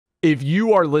If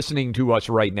you are listening to us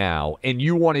right now and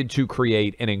you wanted to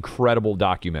create an incredible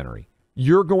documentary,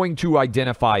 you're going to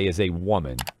identify as a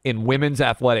woman in women's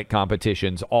athletic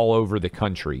competitions all over the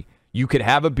country. You could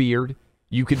have a beard.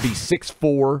 You could be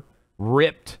 6'4",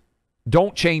 ripped.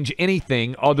 Don't change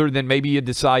anything other than maybe you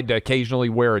decide to occasionally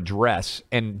wear a dress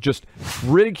and just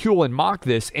ridicule and mock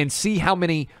this and see how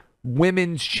many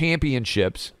women's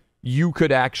championships you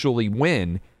could actually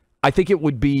win. I think it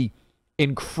would be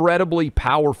incredibly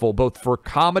powerful, both for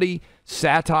comedy,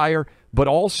 satire, but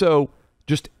also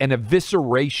just an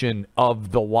evisceration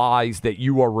of the lies that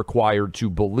you are required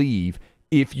to believe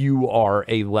if you are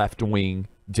a left-wing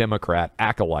Democrat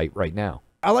acolyte right now.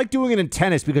 I like doing it in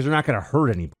tennis because they're not going to hurt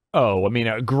anybody. Oh, I mean,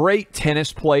 a great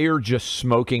tennis player just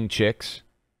smoking chicks,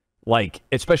 like,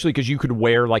 especially because you could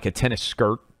wear like a tennis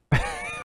skirt